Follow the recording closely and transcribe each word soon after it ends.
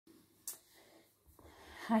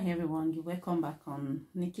Hi everyone, you're welcome back on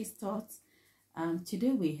Nikki's Thoughts.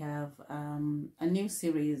 Today we have a new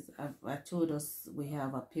series. I told us we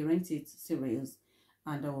have a parenting series,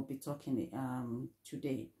 and I will be talking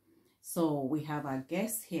today. So we have a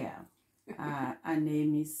guest here. Her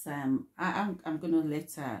name is I'm gonna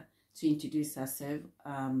let her to introduce herself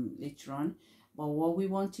later on. But what we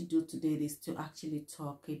want to do today is to actually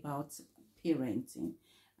talk about parenting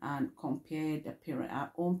and compare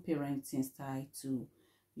our own parenting style to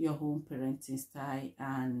your home parenting style.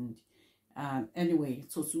 And anyway,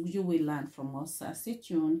 so you will learn from us. Stay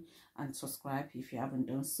tuned and subscribe if you haven't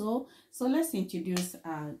done so. So let's introduce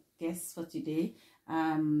our guest for today.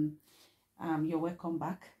 You're welcome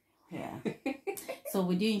back. Yeah. So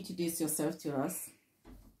would you introduce yourself to us?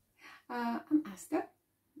 I'm Asta,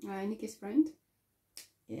 Nikki's friend.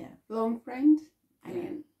 Yeah. Long friend. Yeah. I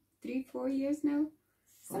mean, 3-4 years now.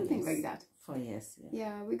 Something like that. 4 years. Yeah.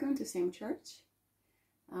 Yeah, we go to the same church.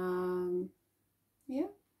 Yeah.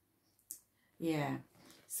 Yeah.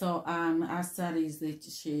 So Asta is that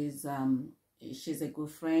she's a good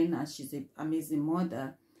friend and she's an amazing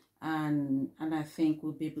mother, and I think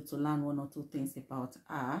we'll be able to learn 1 or 2 things about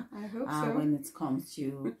her. I hope so. When it comes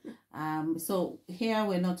to so here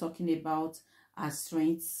we're not talking about our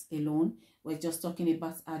strengths alone. We're just talking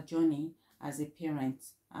about our journey as a parent,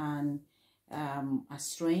 and our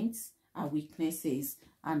strengths, our weaknesses,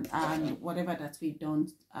 and whatever that we've done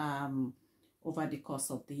over the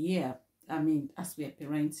course of the year. I mean, as we're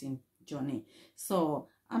parenting journey. So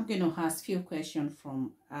I'm going to ask few questions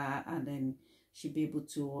from her, and then she'll be able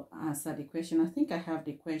to answer the question. I think I have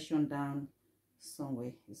the question down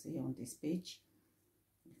somewhere. Is it on this page?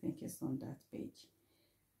 I think it's on that page.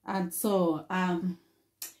 And so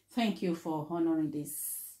thank you for honoring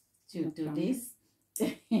this to do this.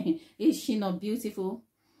 Is she not beautiful?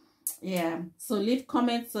 Yeah. So leave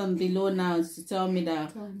comments on below now to tell me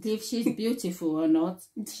that if she's beautiful or not.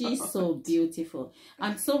 She's so beautiful.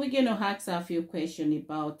 And so we're going to ask her a few questions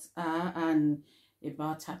about her and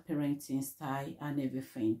about her parenting style and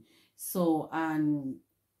everything. So, and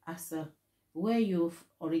Asa, where are you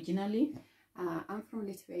originally? I'm from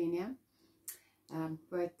Lithuania,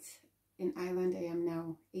 but in Ireland I am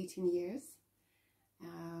now 18 years.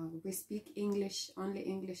 We speak English, only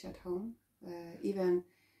English at home.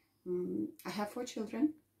 I have 4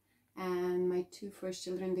 children, and my 2 first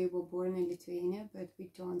children, they were born in Lithuania, but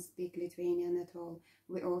we don't speak Lithuanian at all.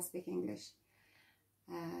 We all speak English.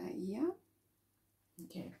 Yeah.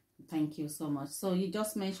 Okay, thank you so much. So you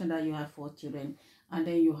just mentioned that you have 4 children, and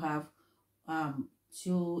then you have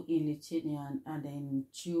 2 in Lithuanian, and then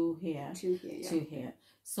 2 here. 2 here, yeah. 2 here.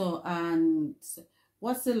 So, and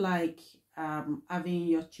what's it like having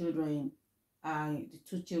your children, the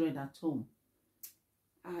 2 children at home?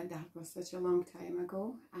 That was such a long time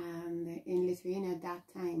ago, and in Lithuania at that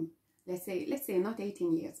time, let's say not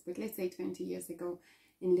 18 years, but let's say 20 years ago,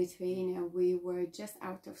 in Lithuania we were just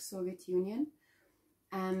out of Soviet Union,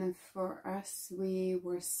 and for us we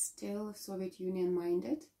were still Soviet Union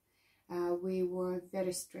minded. We were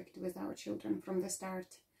very strict with our children from the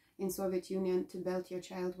start. In Soviet Union, to belt your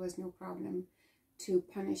child was no problem. To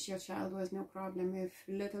punish your child was no problem. If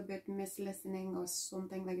a little bit mislistening or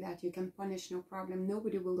something like that, you can punish, no problem.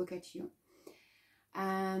 Nobody will look at you.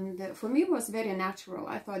 And for me, it was very natural.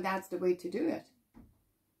 I thought that's the way to do it.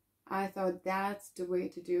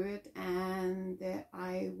 And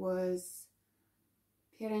I was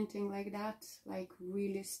parenting like that, like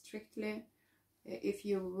really strictly. If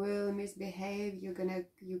you will misbehave, you're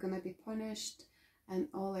gonna be punished and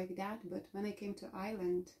all like that. But when I came to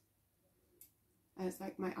Ireland, it's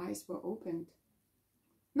like my eyes were opened.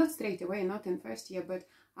 Not straight away, not in first year, but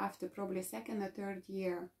after probably 2nd or 3rd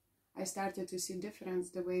year, I started to see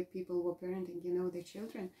difference the way people were parenting, you know, their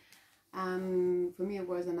children. For me, it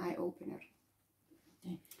was an eye opener.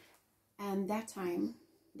 Okay. And that time,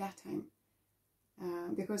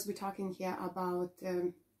 because we're talking here about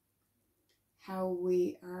how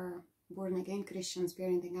we are born again Christians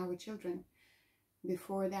parenting our children.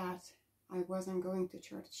 Before that, I wasn't going to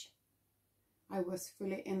church. I was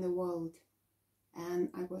fully in the world, and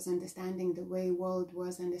I was understanding the way world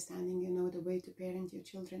was understanding, you know, the way to parent your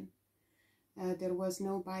children. There was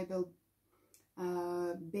no Bible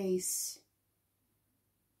base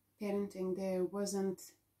parenting. There wasn't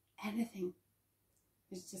anything.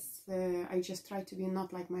 It's just I just tried to be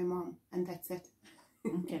not like my mom, and that's it.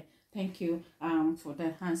 Okay, thank you for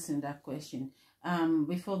that answering that question.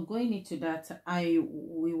 Before going into that,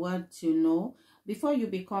 we want to know, before you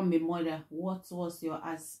become a mother, what was your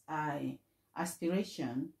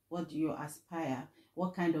aspiration? What do you aspire?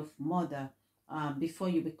 What kind of mother before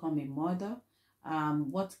you become a mother?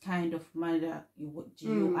 what kind of mother do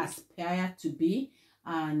you aspire to be,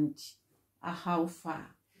 and how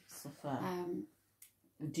far so far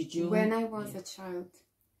did you? When I was a child,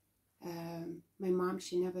 my mom,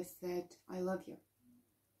 she never said I love you.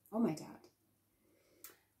 Oh, my dad.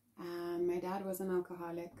 My dad was an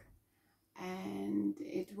alcoholic, and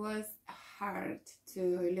it was hard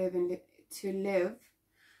to live,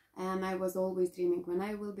 and I was always dreaming when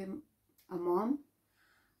I will be a mom.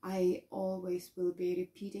 I always will be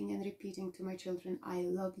repeating and repeating to my children, I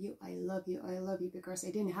love you, I love you, I love you, because I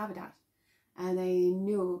didn't have that. And I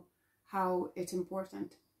knew how it's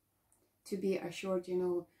important to be assured,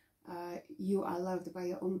 you are loved by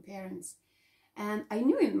your own parents. And I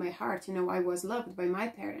knew in my heart, I was loved by my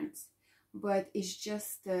parents. But it's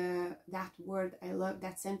just that word, I love,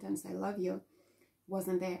 that sentence, I love you,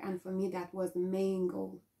 wasn't there. And for me, that was the main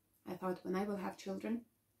goal. I thought when I will have children,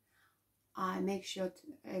 I make sure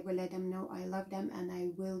I will let them know I love them, and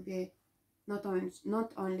I will be not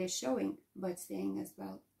only showing, but saying as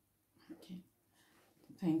well. Okay.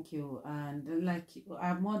 Thank you. And like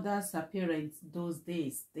our mothers, our parents, those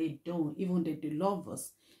days, they don't, even though they love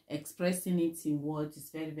us, expressing it in words is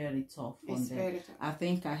very, very tough on them. Very tough. I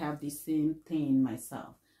think I have the same thing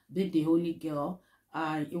myself. Being the only girl,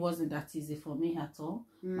 it wasn't that easy for me at all.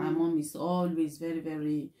 My mom is always very,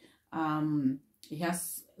 very, he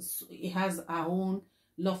has her own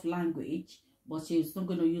love language, but she's not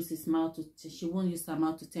going to use his mouth she won't use her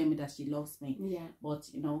mouth to tell me that she loves me. Yeah. But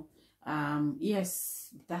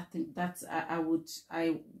yes,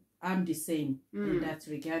 I'm the same in that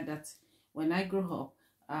regard, that when I grow up,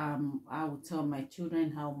 I will tell my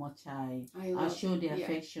children how much I show the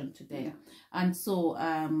affection to them. And so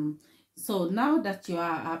so now that you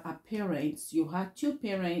are a parent, you have two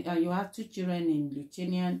children in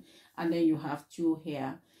Lithuanian, and then you have two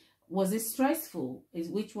here. Was it stressful?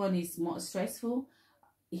 Which one is more stressful?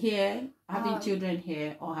 Here, having children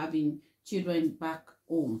here, or having children back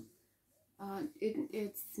home?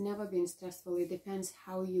 It's never been stressful. It depends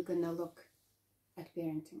how you're gonna look at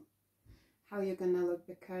parenting. How you're gonna look,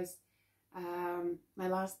 because my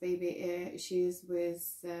last baby, she's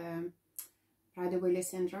with Prader-Willi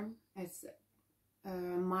syndrome. It's a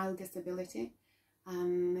mild disability,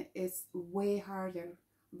 and it's way harder.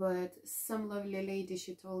 But some lovely lady,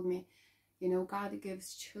 she told me, God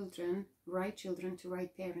gives children, right children to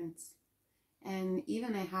right parents. And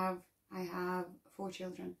even I have 4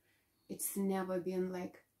 children. It's never been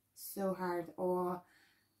like so hard, or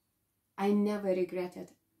I never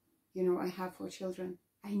regretted. I have 4 children.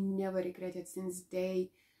 I never regretted since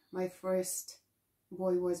day my first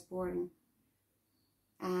boy was born.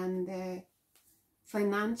 And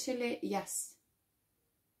financially, yes,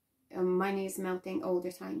 money is melting all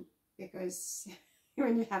the time, because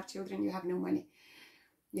when you have children, you have no money.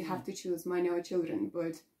 You have to choose money or children.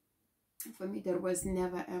 But for me, there was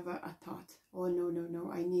never ever a thought, oh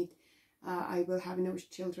no, I will have no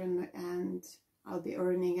children and I'll be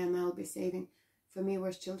earning and I'll be saving. For me,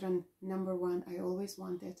 was children number one. I always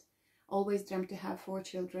always dreamt to have 4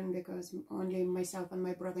 children, because only myself and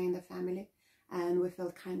my brother in the family, and I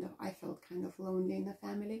felt kind of lonely in the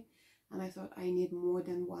family, and I thought I need more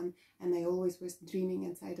than one, and I always was dreaming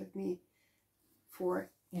inside of me 4.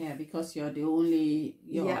 Yeah, because you're the only,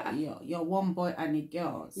 you're one boy and a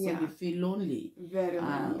girl, so you feel lonely. Very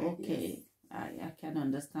lonely. Okay, yes. I can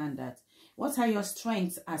understand that. What are your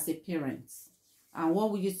strengths as a parent, and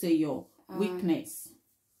what would you say your weakness?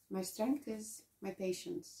 My strength is my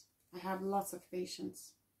patience. I have lots of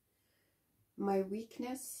patience. My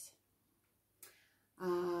weakness,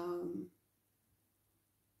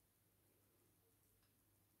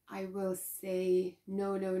 I will say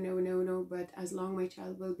no, but as long my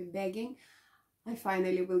child will be begging, I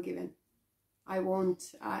finally will give in. I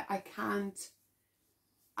can't,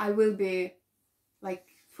 I will be like,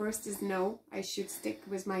 first is no, I should stick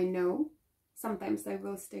with my no. Sometimes I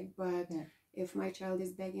will stick, but if my child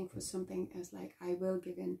is begging for something, it's like, I will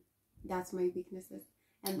give in. That's my weaknesses,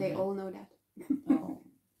 and they all know that. Oh,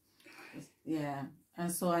 yeah.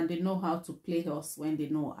 And they know how to play us when they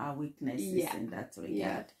know our weaknesses in that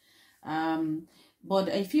regard. But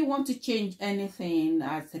if you want to change anything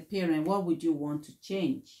as a parent, what would you want to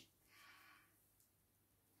change?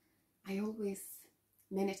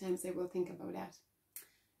 Many times I will think about that.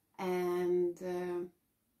 And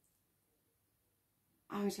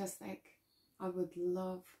I'm just like, I would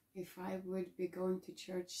love if I would be going to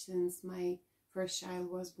church since my first child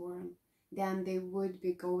was born. Then they would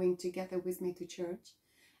be going together with me to church,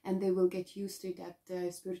 and they will get used to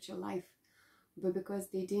that spiritual life. But because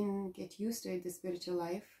they didn't get used to it, the spiritual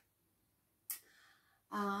life,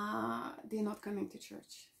 they're not coming to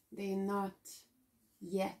church. They're not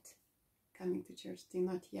yet coming to church. They're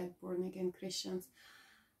not yet born again Christians.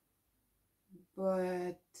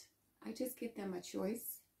 But I just give them a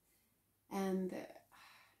choice. And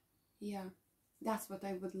yeah, that's what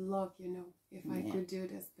I would love, you know, if I could do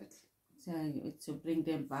this. But to bring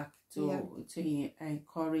them back to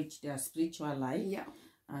encourage their spiritual life,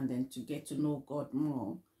 and then to get to know God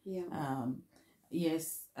more.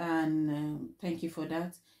 Yes, and thank you for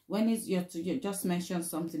that. When is you just mentioned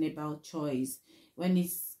something about choice. When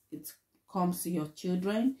it comes to your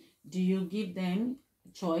children, do you give them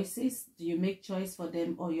choices? Do you make choice for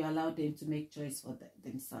them, or you allow them to make choice for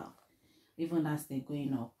themselves, even as they're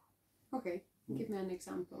growing up? Okay, give me an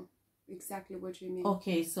example. Exactly what you mean.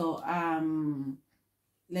 Okay, so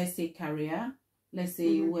let's say career. Let's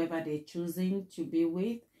say whoever they're choosing to be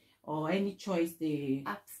with, or any choice they...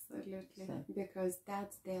 Absolutely, because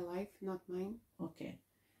that's their life, not mine. Okay.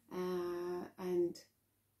 And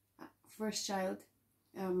first child,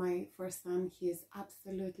 my first son, he is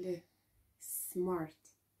absolutely smart.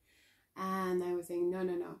 And I was saying,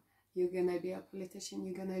 no, you're gonna be a politician,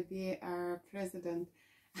 you're gonna be our president.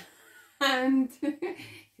 And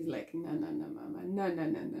he's like, no, mama, no.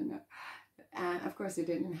 And of course it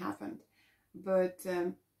didn't happen. But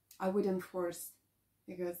I wouldn't force,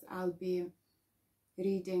 because I'll be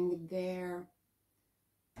reading their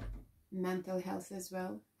mental health as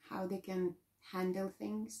well, how they can handle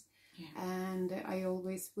things. And I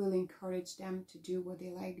always will encourage them to do what they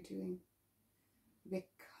like doing,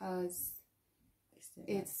 because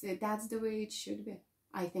that's the way it should be.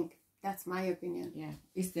 I think that's my opinion.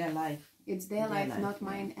 It's their life. It's their life, not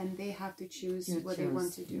mine, and they have to choose what they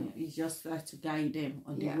want to do. It's just like to guide them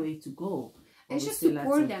on the way to go. It's just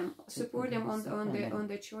support them on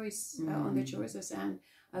the choice, on the choices, and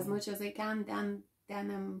as much as I can, then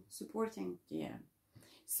I'm supporting.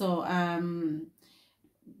 So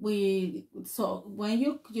when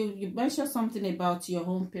you mentioned something about your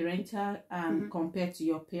home parental compared to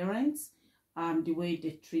your parents, the way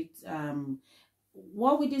they treat,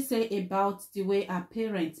 what would you say about the way our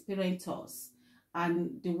parents parent us,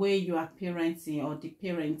 and the way you are parenting, or the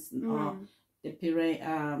parents or the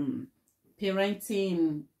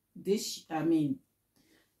parenting this, I mean,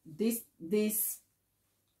 this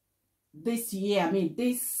year, I mean,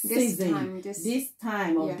 this season, this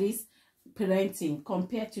time of this parenting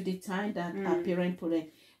compared to the time that our parent.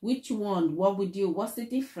 Which one? What's the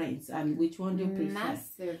difference, and which one do you prefer?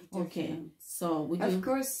 Massive difference. Okay, so of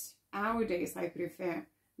course, nowadays I prefer.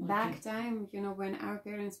 Back time, you know, when our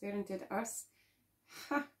parents parented us,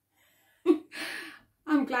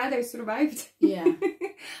 I'm glad I survived.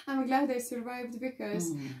 I'm glad I survived,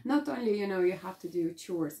 because not only, you know, you have to do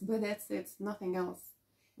chores, but it's nothing else.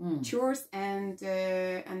 Chores, and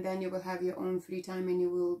then you will have your own free time, and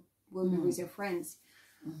you will be with your friends.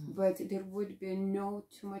 But there would be no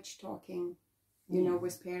too much talking, you know,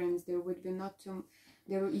 with parents. There would be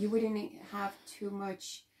you wouldn't have too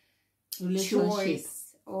much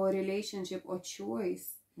choice or relationship or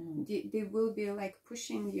choice. They will be like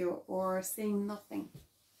pushing you or saying nothing.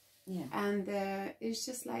 And it's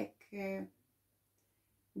just like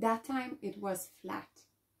that time it was flat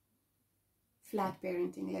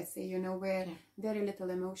parenting, let's say, you know, where very little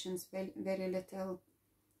emotions, very little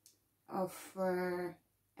of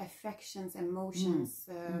affections, emotions,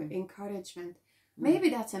 encouragement. Maybe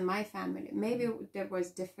that's in my family. Maybe there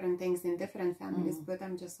was different things in different families, but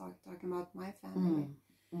I'm just talking about my family.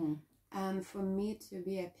 And for me to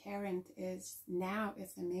be a parent it's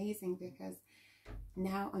amazing, because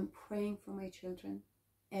now I'm praying for my children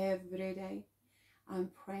every day. I'm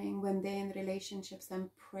praying when they're in relationships. I'm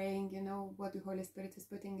praying, you know, what the Holy Spirit is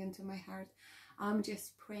putting into my heart. I'm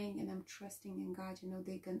just praying, and I'm trusting in God. You know,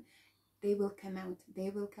 they will come out. They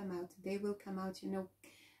will come out. They will come out. You know,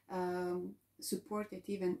 supported.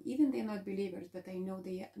 Even they're not believers, but I know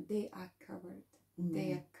they are covered.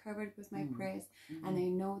 They are covered with my prayers, and I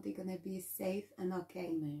know they're gonna be safe and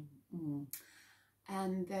okay.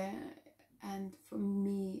 And for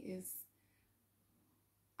me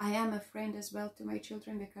I am a friend as well to my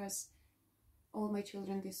children, because all my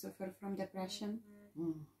children, they suffer from depression.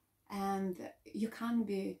 And you can't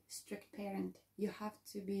be strict parent. You have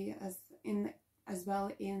to be in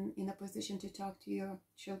a position to talk to your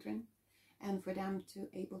children, and for them to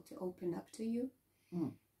able to open up to you.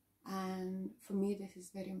 And for me, this is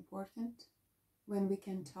very important, when we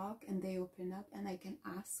can talk and they open up, and I can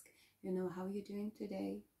ask, you know, how are you doing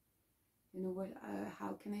today? You know,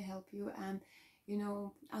 how can I help you? And you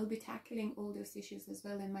know, I'll be tackling all those issues as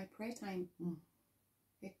well in my prayer time.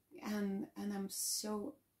 And I'm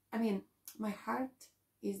so, I mean, my heart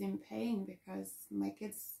is in pain, because my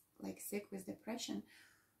kid's like sick with depression,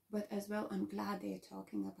 But as well, I'm glad they're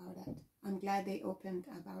talking about it. I'm glad they opened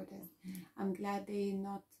about it. I'm glad they're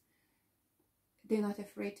not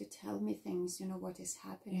afraid to tell me things, you know, what is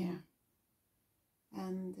happening. Yeah.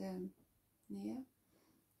 And yeah.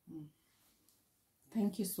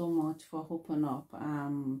 Thank you so much for opening up,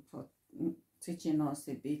 for teaching us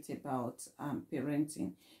a bit about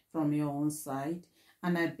parenting from your own side.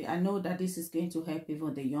 And I know that this is going to help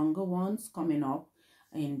even the younger ones coming up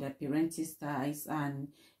in the parenting styles, and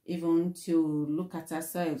even to look at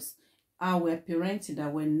ourselves, how we're parenting,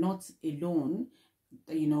 that we're not alone,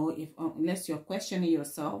 you know, if unless you're questioning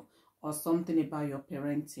yourself or something about your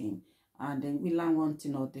parenting. And then we learn one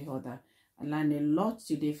thing or the other. I learned a lot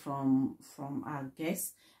today from our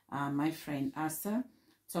guest, my friend Asa,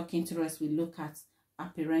 talking to us. We look at a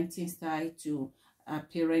parenting style to a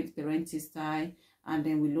parenting style, and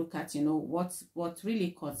then we look at, you know, what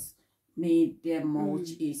really caused me there much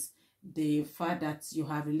is the fact that you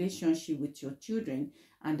have relationship with your children,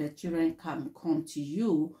 and the children can come to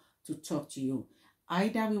you to talk to you.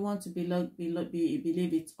 Either we want to believe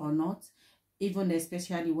it or not, even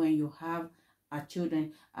especially when you have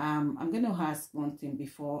children. I'm going to ask one thing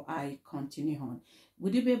before I continue on.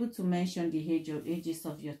 Would you be able to mention the ages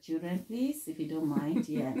of your children, please, if you don't mind?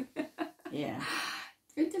 Yeah. Yeah.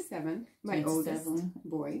 27, my oldest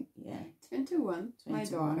boy. Yeah. 21, my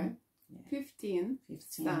daughter. Yeah. 15,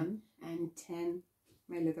 15, son, and 10,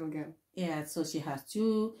 my little girl. Yeah, so she has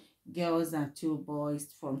 2 girls and 2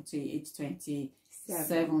 boys from age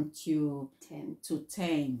 27 to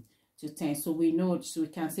 10. So we know, so we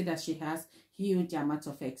can see that she has huge amount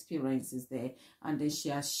of experiences there, and then she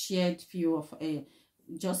has shared few of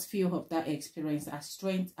that experience, her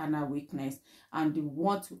strength and her weakness. And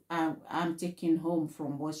what I'm taking home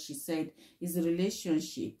from what she said is the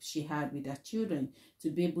relationship she had with her children, to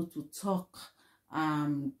be able to talk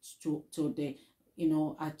to the, you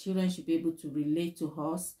know, our children should be able to relate to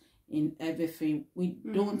us in everything. We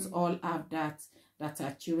don't all have that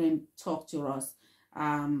our children talk to us,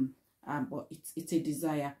 but it's a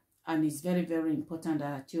desire. And it's very, very important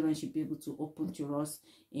that our children should be able to open to us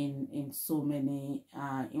in so many,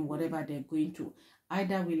 in whatever they're going through.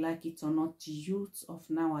 Either we like it or not, youth of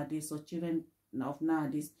nowadays or children of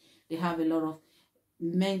nowadays, they have a lot of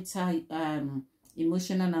mental,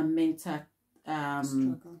 emotional and mental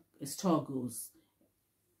struggles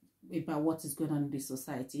about what is going on in the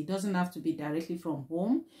society. It doesn't have to be directly from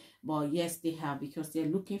home, but yes, they have, because they're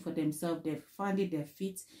looking for themselves, they're finding their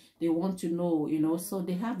feet, they want to know, you know, so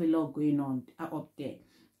they have a lot going on up there,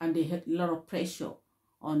 and they have a lot of pressure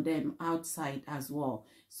on them outside as well.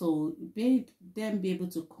 So them be able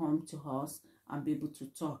to come to us and be able to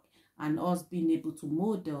talk, and us being able to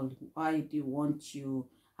model why they want you,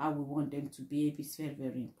 how we want them to behave, is very,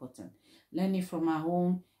 very important. Learning from our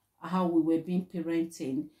home, how we were being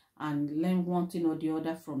parenting, and learn one thing or the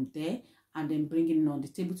other from there, and then bringing it on the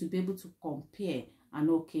table to be able to compare, and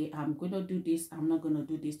okay, I'm going to do this, I'm not going to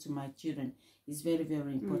do this to my children. It's very,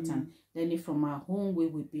 very important. Learning from our home way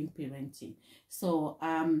we've been parenting. So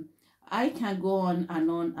I can go on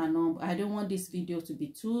and on and on. I don't want this video to be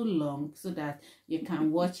too long, so that you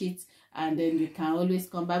can watch it and then you can always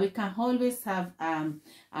come back. We can always have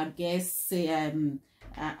a guest say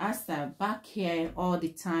Asta back here all the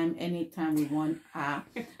time, anytime we want her.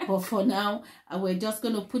 But for now, we're just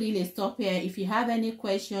going to put in a stop here. If you have any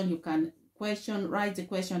question, you can write the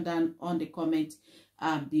question down on the comment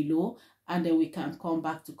below, and then we can come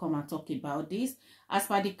back to come and talk about this. As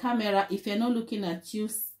for the camera, if you're not looking at you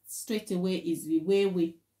straight away, is the way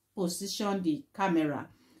we position the camera.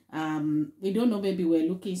 We don't know, maybe we're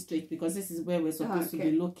looking straight because this is where we're supposed to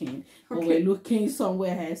be looking, but we're looking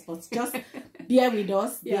somewhere else. But just bear with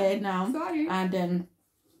us there now. Sorry. And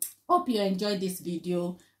hope you enjoyed this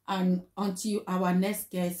video, and until our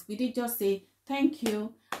next guest, we did just say thank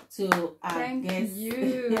you to our guest,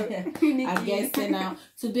 our guest now,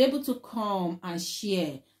 to be able to come and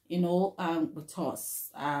share, you know, with us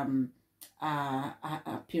our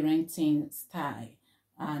parenting style,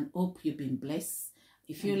 and hope you've been blessed.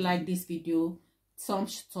 If you like this video,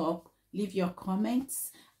 thumbs up, leave your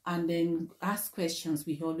comments, and then ask questions.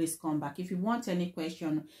 We always come back. If you want any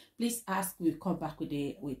question, please ask. We'll come back with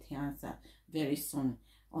the answer very soon.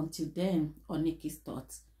 Until then, on Nikky's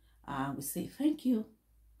Thoughts, we say thank you.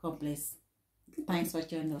 God bless. Thanks for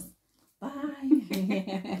joining us.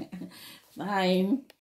 Bye. Bye.